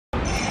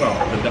Wow,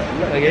 sedap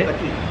pula. Okay.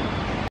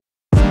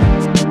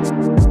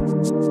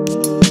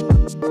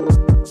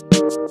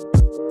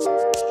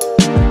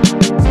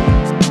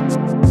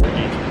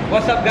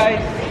 What's up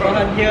guys,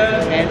 Rah here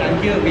and I'm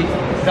here with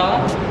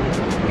Zah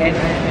and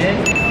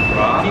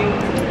Rah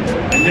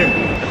and Yem.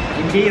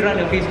 They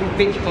run a Facebook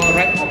page called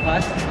Rah and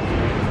Yem.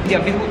 Their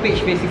Facebook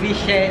page basically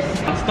shares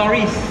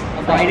stories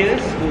of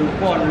riders who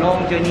go on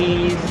long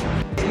journeys.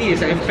 Basically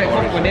it's a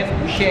platform for them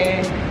to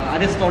share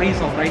other stories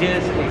of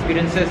riders and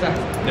experiences.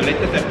 The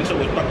latest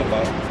episode will talk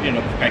about,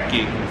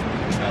 packing,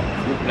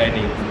 group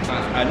planning.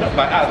 Not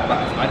by us, but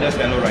other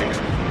fellow riders.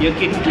 You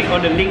can click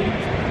on the link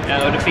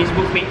on the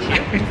Facebook page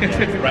here.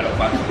 Right of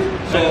us.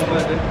 So,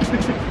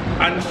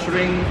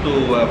 answering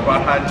to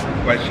Farhan's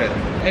question.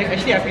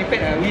 Actually, I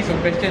prepared a list of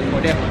questions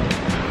for them.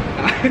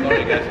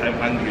 Sorry guys, I'm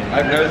hungry.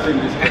 I've never seen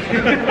this.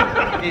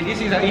 Okay,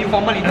 this is an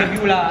informal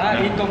interview lah,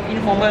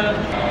 informal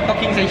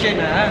talking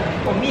session lah.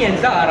 For me and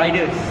Zah are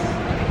riders,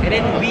 and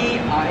then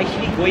we are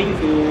actually going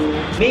to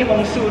Mae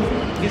Hong Soon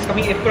this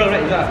coming April,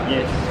 right Zah?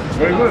 Yes.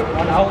 Very good.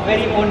 On our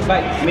very own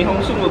bikes. Mae Hong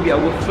Soon will be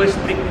our first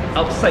trip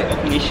outside of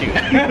Malaysia.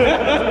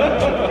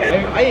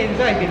 I and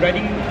Zah have been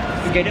riding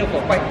together for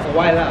quite a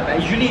while lah.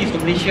 But usually it's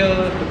to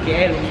Malaysia, to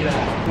KL only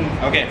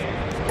lah. Okay,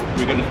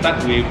 we're going to start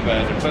with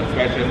the first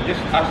question. Just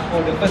ask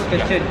For the first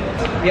question,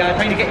 we are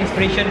trying to get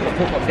inspiration from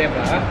both of them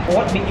lah.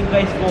 What made you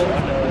guys go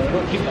on a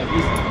road trip like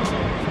this?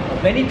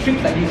 Many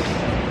trips like this.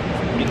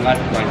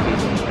 midlife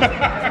crisis.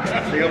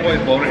 Singapore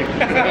is boring.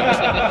 No.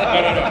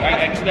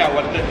 I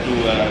wanted to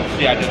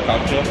see other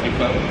culture,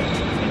 people,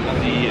 and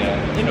see,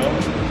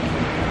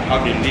 how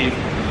they live,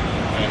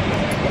 and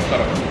what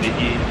sort of food they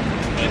eat,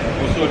 and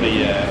also the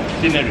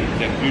scenery,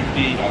 the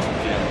beauty of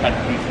the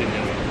country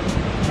scenery.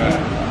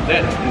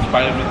 That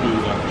inspired me to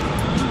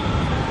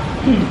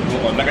go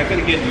on. Like I said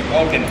again, we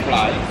all can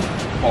fly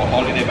for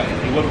holiday, but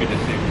it won't be the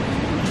same.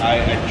 I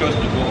chose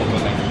to go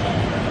overnight.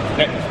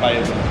 That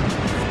inspired me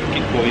to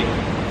keep going.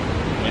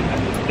 And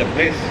the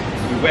place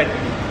we went,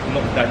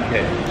 not done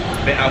yet.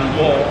 There are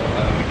more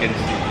we can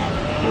see.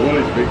 The world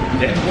is big.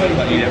 Yeah,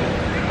 but yeah.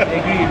 I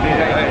agree with you.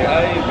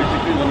 I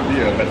basically want to be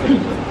a better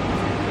person.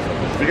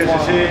 Because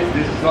you see,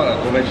 this is not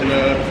a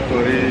conventional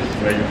tourist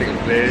where you take a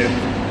plane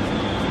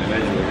and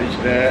then you reach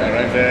there,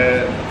 arrive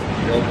there,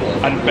 you go to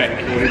a Unpack.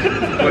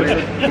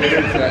 tourist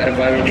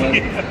environment.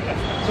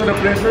 So the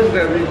places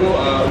that we go,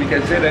 we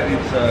can say that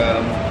it's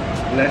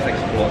less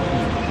explored,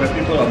 where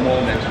people are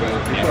more natural,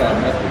 people are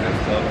more to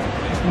themselves.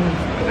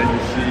 And then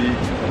you see,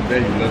 from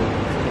there you learn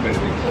so many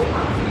things.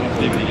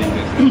 Muslim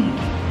religious.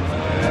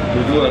 And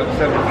you do a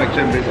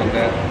self-reflection based on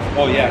that.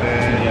 Oh yeah.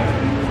 And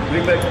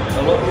bring back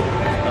a lot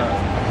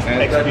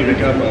and try to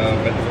become a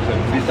better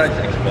person besides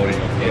exploring.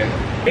 Yeah.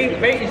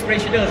 Very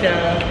inspirational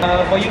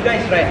for you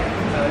guys, right?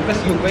 Because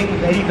you're going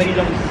very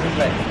long distance,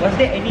 right? Was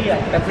there any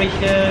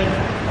preparation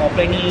or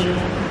planning,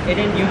 and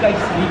then you guys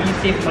really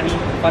save money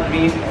to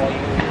fundraise, or you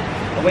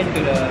went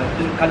to the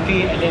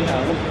country and then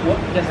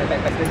work just as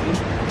backpackers do?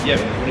 Yeah,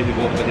 we need to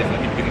go over there.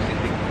 Let me finish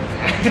eating.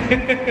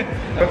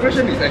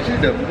 Preparation is actually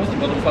the most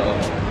important part of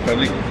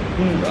traveling.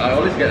 I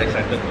always get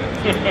excited when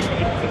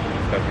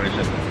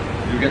preparation.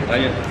 You get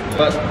tired,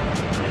 but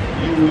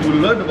you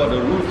learn about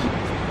the routes.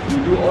 You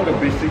do all the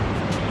basic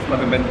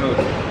fundamentals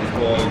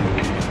before you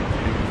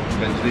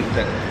eventually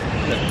set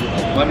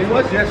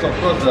money-wise, yes, of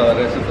course,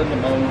 there's a certain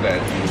amount that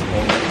you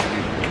always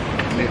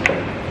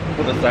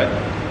put aside.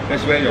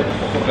 That's where your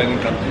proper planning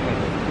comes in.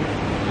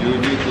 You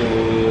need to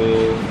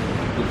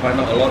find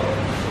out a lot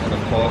on the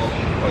cost.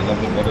 For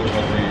example, border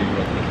crossing,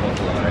 what the cost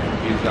like,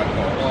 visa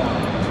cost,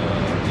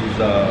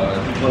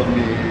 people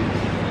needs,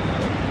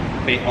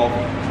 Pay off.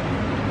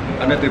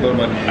 under table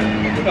money.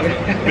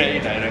 Very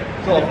direct.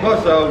 So of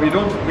course,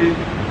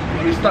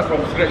 we start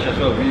from scratch as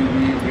well.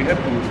 We have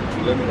to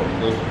learn from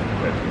those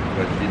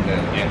that's been there.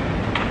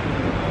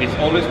 Yeah. It's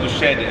always to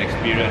share the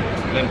experience,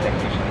 learn from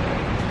each other.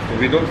 So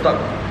we don't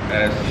start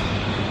as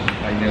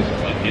pioneers.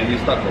 Yeah. We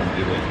start from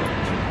zero.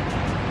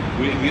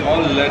 We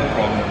all learn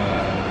from.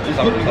 It's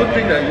good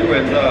thing that you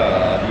and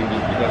are doing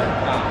this because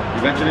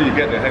eventually you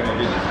get the hang of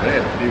it. It's very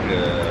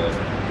addictive.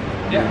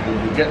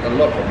 You get a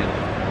lot from it.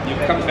 You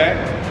come back,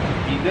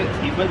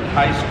 even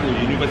high school,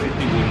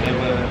 university will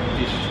never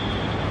teach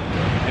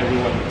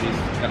everyone this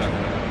kind of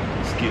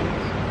skills.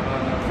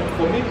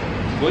 For me,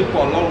 going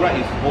for a long ride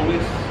is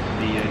always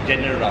the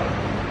general.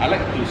 I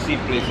like to see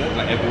places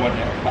like everyone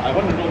else, but I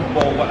want to know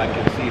more what I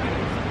can see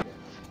there.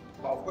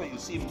 But of course, you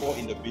see more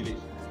in the village.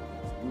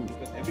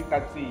 Because every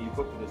country you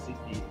go to the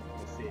city,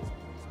 the same.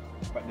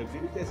 But the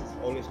villages is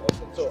always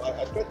awesome. So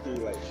I try to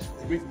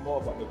read more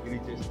about the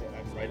villages that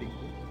I'm riding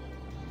to.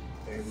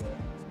 And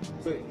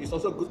so it's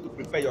also good to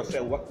prepare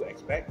yourself what to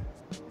expect.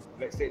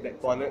 Let's say that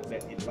toilet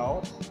that in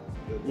Laos,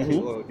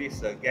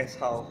 this guest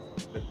house,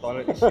 the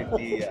toilet is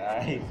shitty.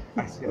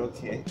 I said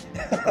okay.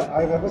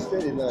 I've never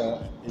stayed in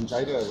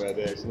China where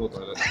there is no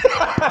toilet.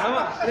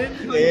 Then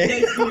how you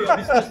guys do your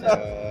business?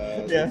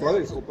 The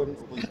toilet is open.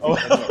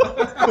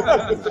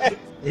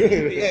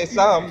 Yeah,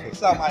 some.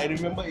 I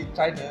remember in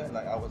China,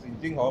 like I was in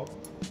Jinghong,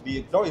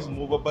 the door is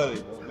movable. You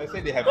know? Let's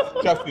say they have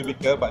 12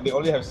 cubicle, but they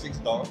only have 6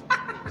 doors.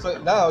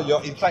 So now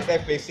you're inside there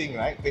facing,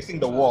 right? Facing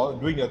the wall,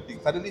 doing your thing.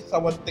 Suddenly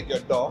someone take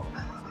your door.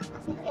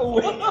 Oh,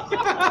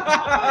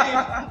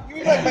 give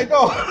me back my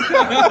door.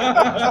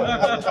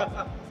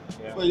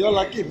 Well, you're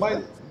lucky.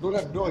 Mine don't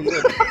have door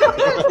yet.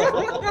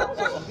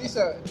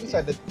 So these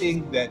are the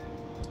things that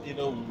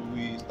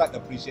we start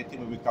appreciating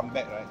when we come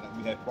back, right? Like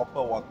we have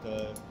proper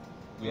water,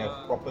 we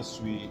have proper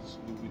switch.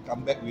 We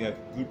come back, we have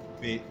good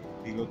bed,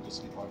 pillow to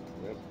sleep on.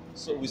 Yep.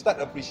 So we start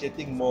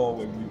appreciating more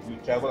when we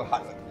travel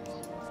hard like this.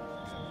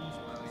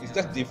 It's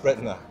just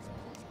different lah.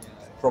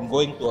 From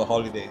going to a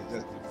holiday, it's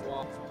just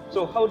different.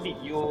 So how did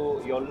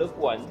your loved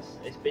ones,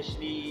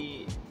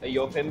 especially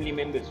your family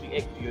members,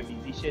 react to your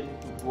decision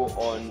to go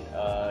on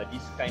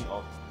this kind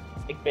of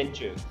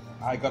adventure?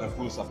 I got a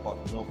full support,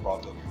 no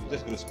problem. You're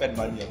just going to spend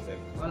money on them.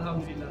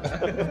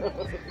 Alhamdulillah.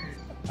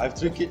 I have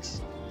 3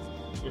 kids.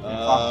 And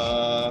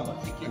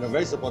a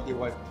very supportive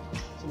wife.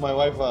 So my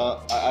wife,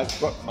 I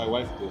brought my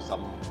wife to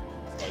some,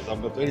 for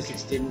example,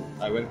 2016,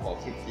 I went for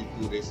a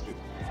 52 days trip.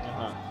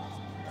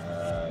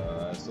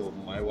 So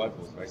my wife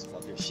was very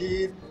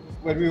supportive.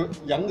 When we were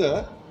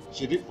younger,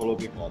 she did follow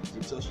me for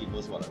trips, so she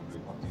knows what I'm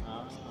doing.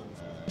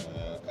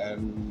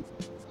 And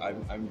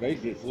I'm very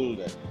grateful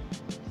that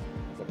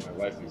my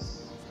wife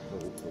is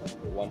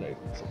the one that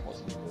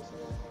supports me most.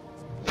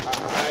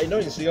 I know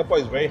in Singapore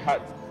it's very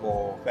hard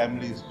for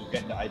families to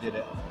get the idea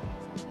that,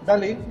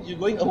 darling, you're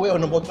going away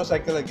on a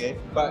motorcycle again.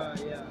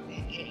 But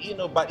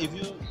but if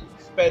you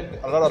spend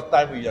a lot of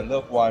time with your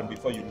loved one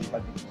before you leave, I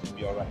think it should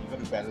be alright. You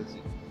got to balance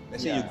it.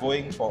 Let's say you're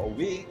going for a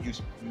week, you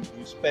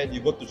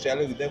go to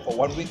chalet with them for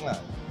 1 week lah.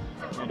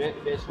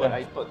 That's what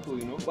I thought too,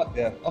 But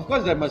of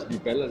course there must be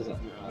balance.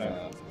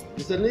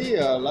 Recently,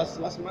 last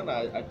month,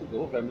 I took the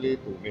whole family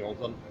to Mae Hong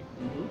Son.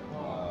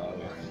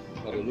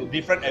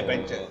 Different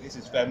adventure. This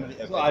is family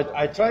adventure. So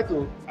I try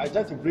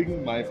to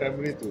bring my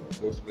family to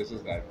those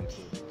places that I've been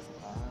to.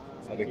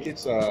 The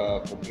kids are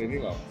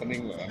complaining or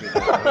funning.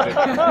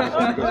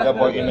 They're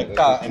boy in a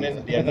car and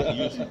then they are not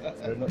used.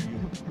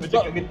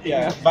 So,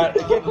 but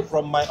again,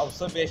 from my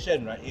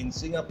observation, right, in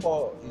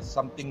Singapore is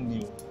something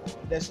new.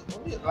 There's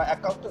only I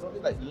counted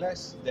only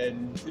less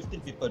than 15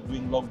 people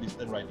doing long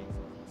distance riding.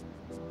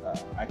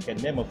 I can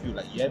name a few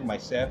like Yem,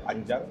 myself,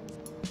 Anjang,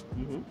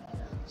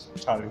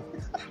 Charlie.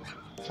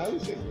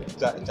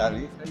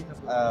 Charlie.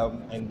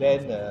 And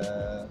then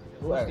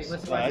who else?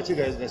 Actually,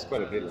 there's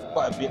quite a bit.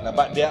 Quite a bit,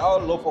 but they are all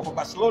low profile.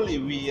 But slowly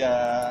we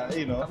are,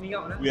 Coming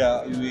out,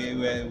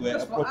 we're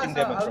approaching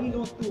them. I only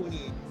know 2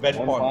 ni.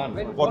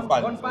 Bonpan,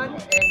 Bonpan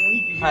and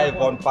only Hi,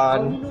 Bonpan. I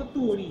only know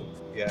 2 ni.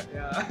 Yeah.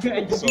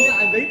 And Jibina,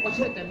 I'm very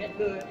fortunate to meet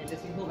her at the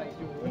same home like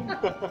you.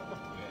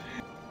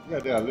 Yeah,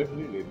 they are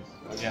lovely ladies.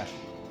 Yeah.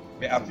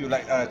 There are a few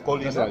like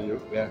Colin. Just like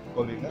you. Yeah,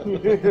 Colin.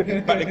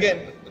 But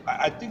again,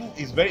 I think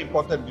it's very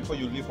important before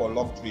you leave for a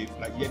long trip.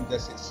 Like Yen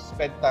just said,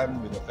 spend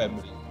time with the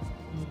family.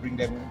 Bring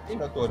them,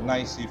 to a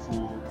nice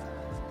seafood,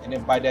 and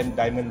then buy them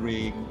diamond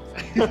ring.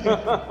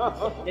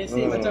 They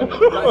say No.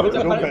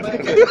 macam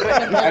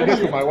I did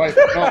to my wife.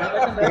 No.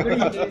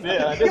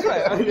 Yeah, that's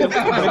right.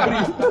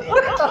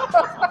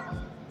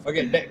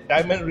 Okay, that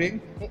diamond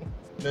ring.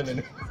 No.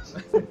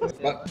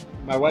 But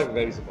my wife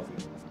very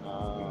supportive.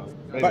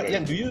 But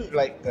Yan, do you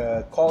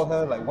call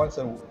her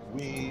once a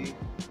week?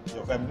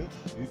 Your family?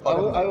 Do you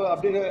call I will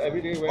update her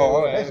every day.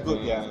 Oh, that's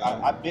good. Yeah,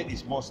 update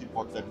is most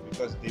important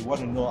because they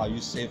want to know are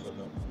you safe or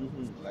not.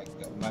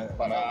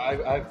 But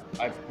I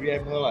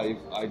preempt her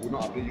if I do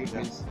not update you,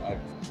 means I'm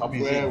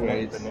somewhere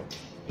where it's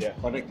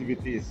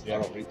connectivity is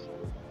out of reach.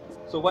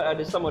 So what are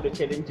some of the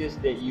challenges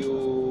that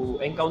you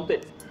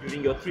encountered during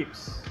your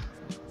trips?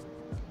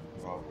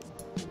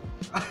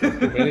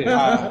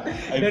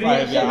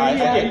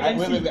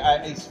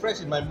 It's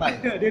fresh in my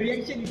mind. The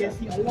reaction you can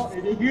see a lot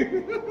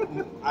already.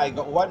 I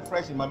got one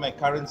fresh in my mind,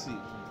 currency.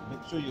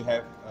 Make sure you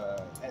have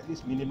at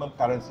least minimum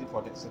currency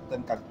for that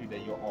certain country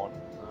that you're on.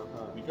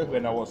 Because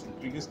when I was in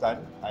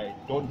Kyrgyzstan, I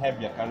don't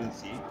have their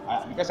currency.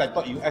 Because I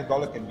thought US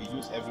dollar can be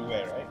used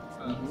everywhere, right?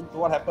 So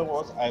what happened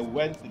was I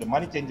went to the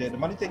money changer.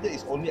 The money changer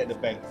is only at the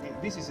bank.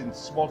 This is in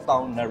small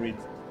town Narin.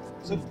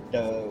 So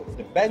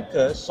the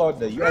banker saw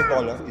the US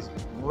dollar is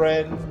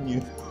brand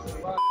new.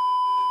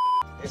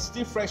 It's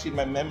still fresh in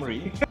my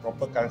memory,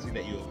 proper currency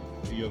that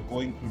you're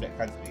going through that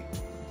country.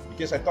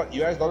 Because I thought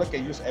US dollar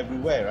can use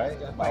everywhere, right?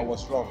 But I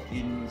was wrong.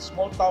 In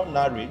small town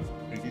Narin,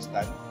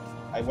 Kyrgyzstan,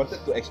 I wanted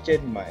to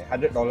exchange my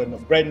 $100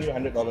 note, brand new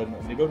 $100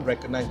 note. They don't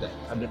recognize that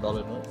 $100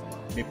 note.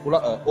 They pull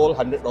out an old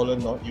 $100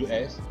 note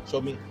US,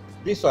 show me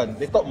this one.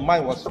 They thought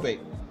mine was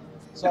fake.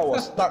 So I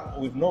was stuck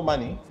with no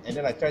money, and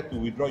then I tried to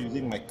withdraw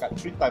using my card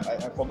 3 times.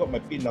 I forgot my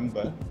PIN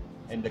number,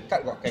 and the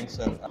card got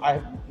cancelled. I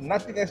have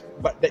nothing else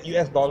but that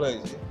US dollar,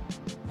 is it?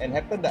 And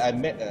happened that I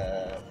met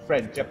a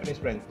friend, Japanese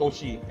friend,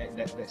 Toshi, at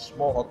that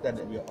small hotel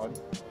that we were on.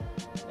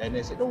 And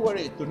they said, don't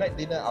worry, tonight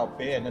dinner I'll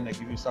pay, and then I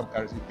give you some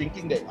currency,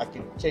 thinking that I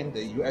can change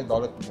the US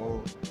dollar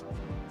tomorrow.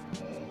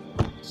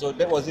 So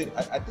that was it.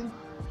 I think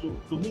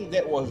to me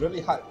that was really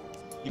hard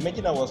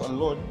imagine I was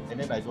alone and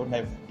then I don't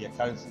have the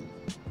currency.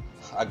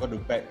 I got to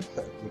back,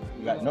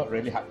 like not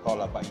really hardcore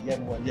lah, but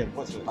Yem,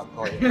 what's your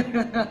hardcore? We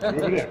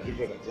really have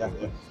different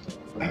experiences.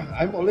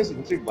 I'm always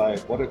intrigued by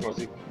border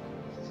crossing.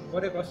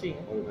 Border crossing.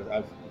 Border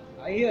crossing.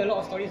 I hear a lot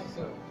of stories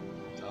also.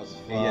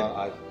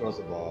 I've crossed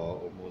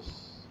about almost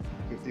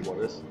 50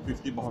 borders.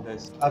 50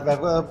 borders. I've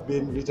ever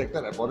been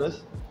rejected at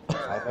borders.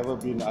 I've ever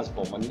been asked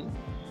for money.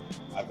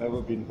 I've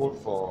ever been hold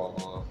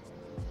for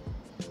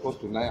close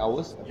to 9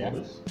 hours at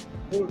borders.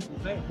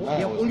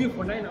 They hold you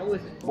for 9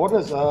 hours.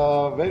 Borders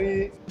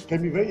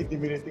can be very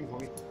intimidating for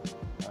me,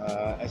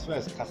 as well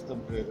as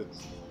custom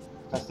clearance.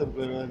 Custom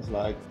clearance,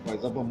 like for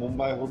example,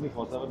 Mumbai hold me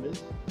for 7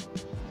 days.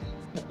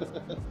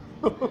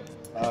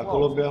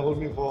 Colombia hold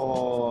me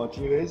for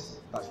 3 days.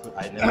 That's good.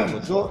 I never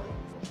was.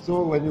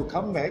 So when you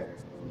come back,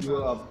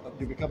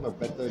 you become a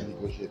better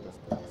negotiator.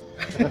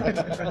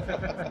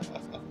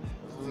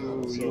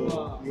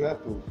 you have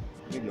to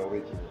make your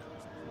way through.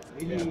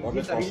 Really,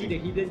 border these are really crossing. the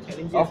hidden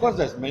challenges. Of course,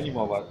 there's many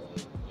more, but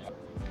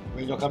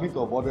when you're coming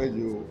to a border,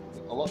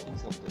 a lot of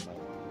things have to happen.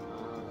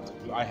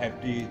 Do I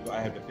have this? Do I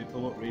have the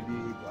paperwork ready?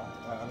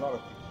 A lot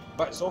of things.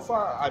 But so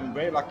far, I'm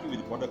very lucky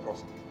with border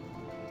crossing.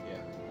 Yeah,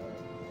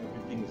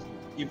 everything is good.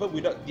 Even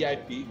without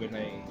DIP, when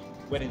I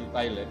went into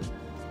Thailand,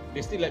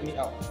 they still let me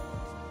out.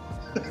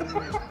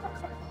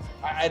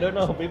 I don't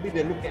know. Maybe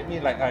they look at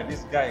me like,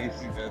 this guy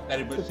is in a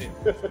terrible shape.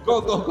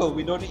 Go.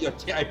 We don't need your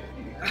DIP.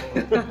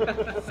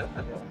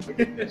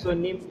 So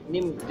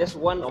name just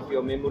one of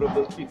your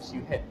memorable trips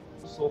you had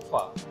so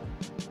far.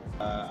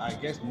 I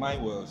guess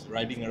mine was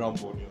riding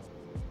around Borneo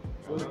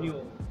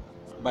Borneo.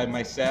 by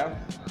myself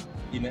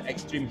in an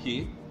extreme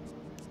heat.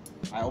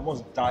 I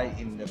almost died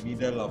in the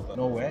middle of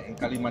nowhere in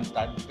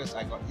Kalimantan because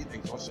I got heat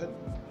exhaustion.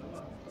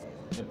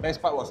 The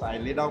best part was I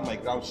laid down my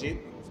ground sheet.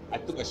 I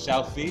took a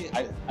selfie.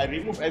 I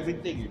removed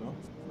everything,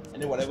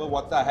 and then whatever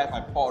water I have,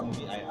 I pour on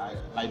me. I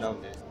lie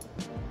down there,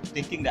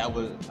 thinking that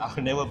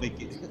I'll never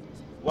make it.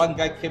 One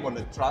guy came on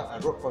the truck, a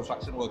road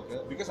construction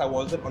worker, because I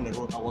wasn't on the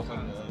road. I was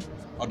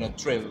on a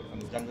trail, on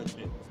the jungle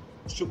trail.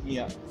 Shook me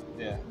up.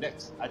 Yeah,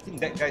 I think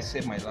that guy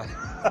saved my life.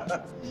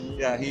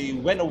 Yeah, he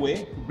went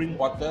away to bring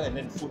water and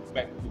then food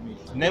back to me.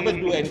 Never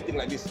do anything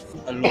like this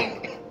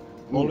alone.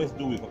 Always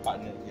do with a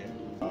partner. Yeah.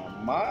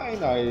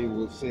 Mine, I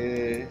would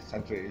say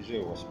Central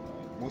Asia was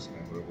my most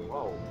memorable.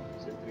 Wow,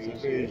 Central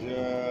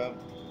Asia,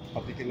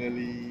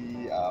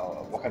 particularly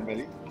Wakhan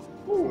Valley.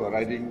 We were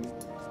riding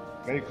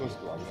very close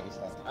to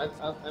Afghanistan.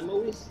 I'm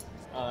always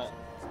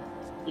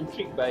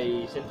intrigued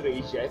by Central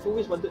Asia. I've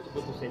always wanted to go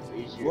to Central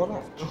Asia. Go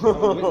lah.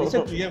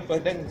 Listen to him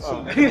first, then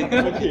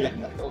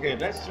Okay,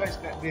 let's strike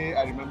that day.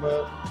 I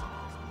remember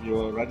we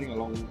were riding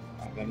along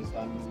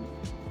Afghanistan.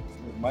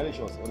 The mileage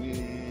was only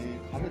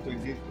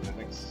 120 to the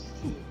next.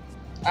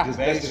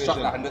 very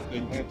short lah,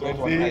 120. Those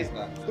were nice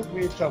lah. Took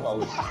me 12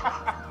 hours.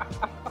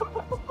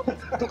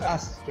 Took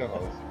us 12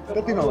 hours.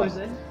 13 hours,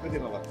 hours.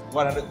 13 hours.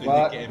 120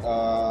 But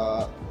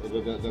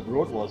km. the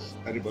road was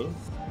terrible.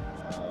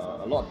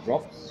 A lot of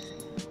drops.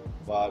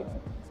 But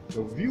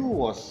the view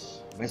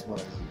was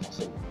mesmerizing,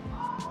 awesome.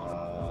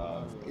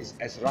 It's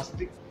as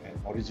rustic and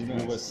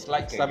original. We will as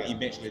slide you some can get.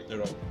 image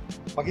later on.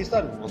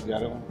 Pakistan was the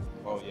other one.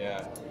 Oh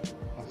yeah.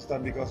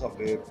 Pakistan because of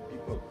the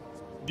people.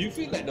 Do you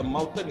feel like the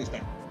mountain is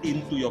like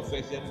into your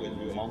face when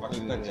you're in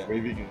Mountain Pakistan? is Yeah?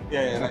 waving.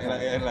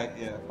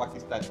 Yeah,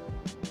 Pakistan.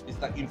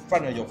 It's like in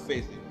front of your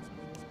face.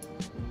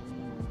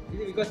 Is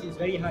it because it's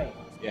very high?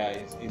 Yeah,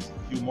 it's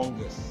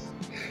humongous.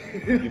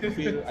 You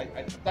feel,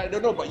 I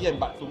don't know about Yen,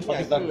 but to me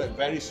I feel like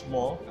very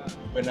small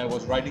when I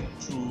was riding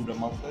through the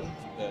mountain.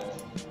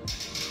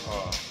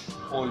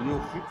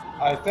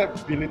 I felt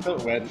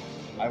belittled when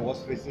I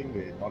was facing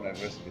the Mount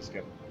Everest base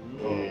camp.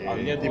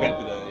 Yen went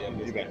to the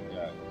base Tibet, camp.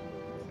 yeah.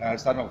 And I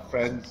started with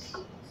friends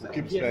who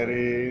keep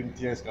staring,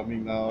 tears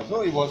coming down.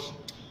 So it was.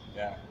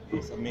 Yeah,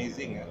 it's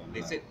amazing.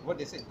 They said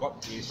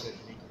God created,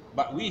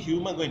 but we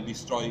human going to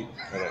destroy it.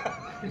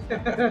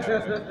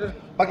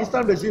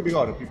 Pakistan basically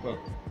because of the people.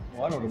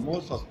 One of the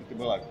most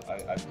hospitable I've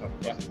come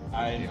Yeah, across.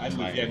 I'm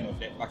with them on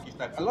that.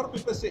 Pakistan. A lot of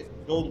people say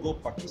don't go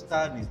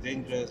Pakistan. It's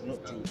dangerous.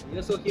 Not true.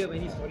 We also hear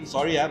many stories.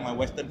 Sorry, my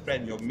Western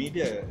friend, your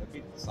media a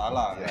bit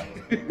salah. Yeah.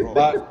 Wrong.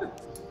 But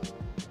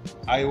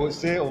I would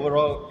say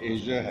overall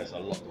Asia has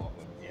a lot to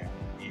offer. yeah,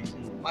 it's-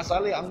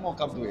 Masalahnya Angmo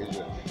come to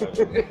Asia.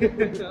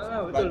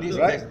 but Betul.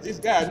 Right? this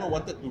guy I know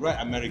wanted to ride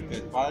America.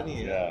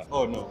 Funny. Yeah.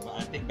 Oh no,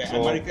 but I take back. So,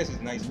 Americas is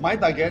nice. My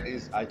target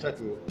is I try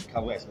to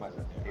cover as much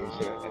as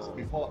Asia as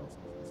before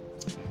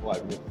I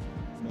move.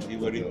 No, he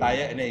will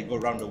retire and then he go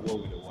around the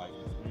world with the wife.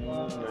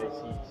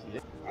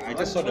 I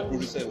just saw the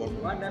producer one.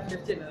 One last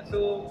question.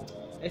 So,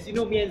 as you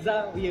know, me and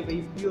Zah, we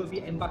will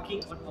be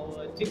embarking on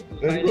our trip to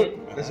Very good.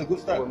 Thailand. That's a good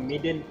start. Our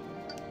maiden trip.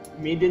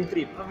 Maiden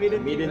trip,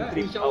 out.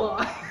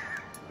 insyaAllah.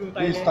 To We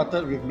Thailand.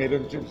 started with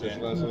maiden trips as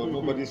well, so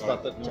nobody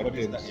started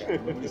Nobody champions. start, yeah,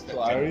 nobody start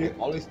So I champion.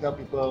 always tell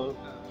people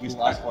We who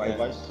start, ask for yeah.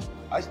 advice.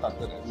 I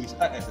started as We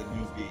start as a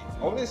newbie.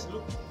 I always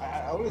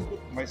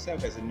look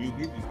myself as a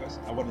newbie because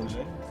I want to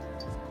learn.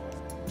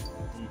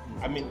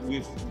 I mean,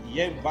 with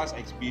Yem vast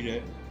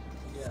experience,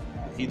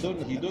 He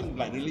don't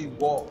like really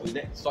walk with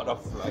that sort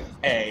of like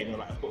air, you know,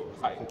 like oh,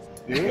 hi. Right?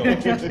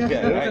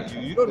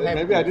 You don't have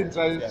Maybe to. I didn't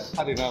try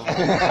hard enough.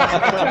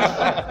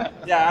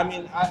 Yeah, I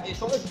mean,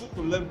 it's always good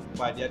to learn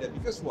by the other,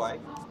 because why?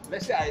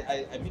 Let's say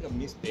I made a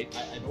mistake,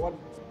 I don't want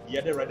the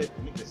other rider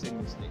to make the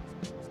same mistake.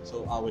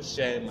 So I will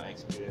share my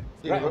experience.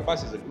 Right of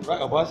us is a good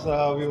Right of us,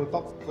 we will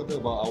talk further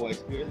about our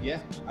experience.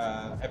 Yeah,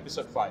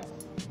 episode 5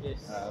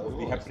 Yes. will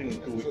be happening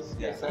in 2 weeks.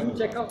 Yeah, Do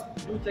check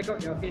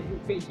out your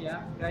Facebook page,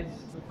 yeah, guys.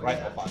 Don't right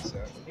forget. of us.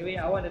 Anyway,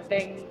 I want to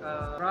thank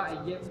Rah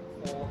and Yem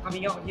for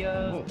coming out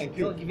here. Oh, thank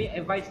you. Giving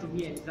advice to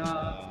me and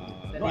Zah.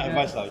 Not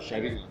advice,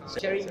 sharing.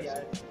 Sharing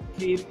their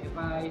trip,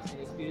 advice, and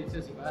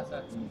experiences with us.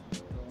 So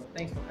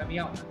thanks for coming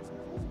out.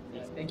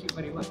 Yeah, thank you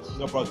very much.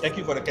 No problem. Thank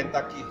you for the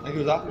Kentucky. Thank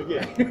you, Zah.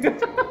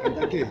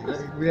 Okay,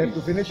 we have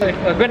to finish it.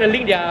 I'm going to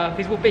link their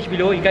Facebook page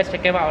below. You guys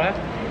check them out.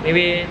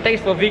 Anyway,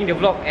 thanks for viewing the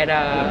vlog, and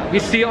we'll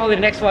see you all in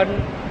the next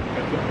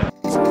one.